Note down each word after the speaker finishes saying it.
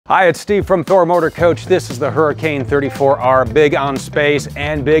Hi, it's Steve from Thor Motor Coach. This is the Hurricane 34R, big on space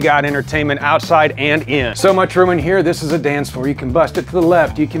and big on entertainment outside and in. So much room in here, this is a dance floor. You can bust it to the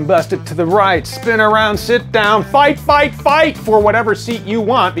left, you can bust it to the right, spin around, sit down, fight, fight, fight for whatever seat you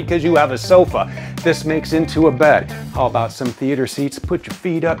want because you have a sofa. This makes into a bed. How about some theater seats? Put your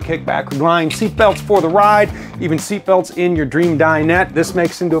feet up, kick back, recline, seatbelts for the ride, even seatbelts in your dream dinette. This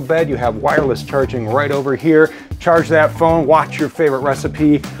makes into a bed. You have wireless charging right over here. Charge that phone, watch your favorite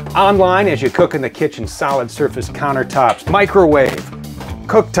recipe online as you cook in the kitchen. Solid surface countertops, microwave,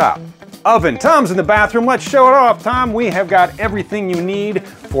 cooktop, oven. Tom's in the bathroom. Let's show it off, Tom. We have got everything you need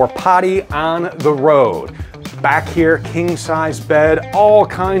for potty on the road. Back here, king size bed, all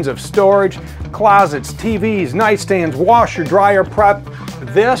kinds of storage, closets, TVs, nightstands, washer, dryer prep.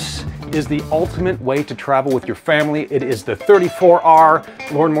 This is the ultimate way to travel with your family. It is the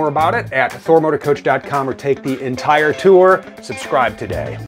 34R. Learn more about it at thormotorcoach.com or take the entire tour. Subscribe today.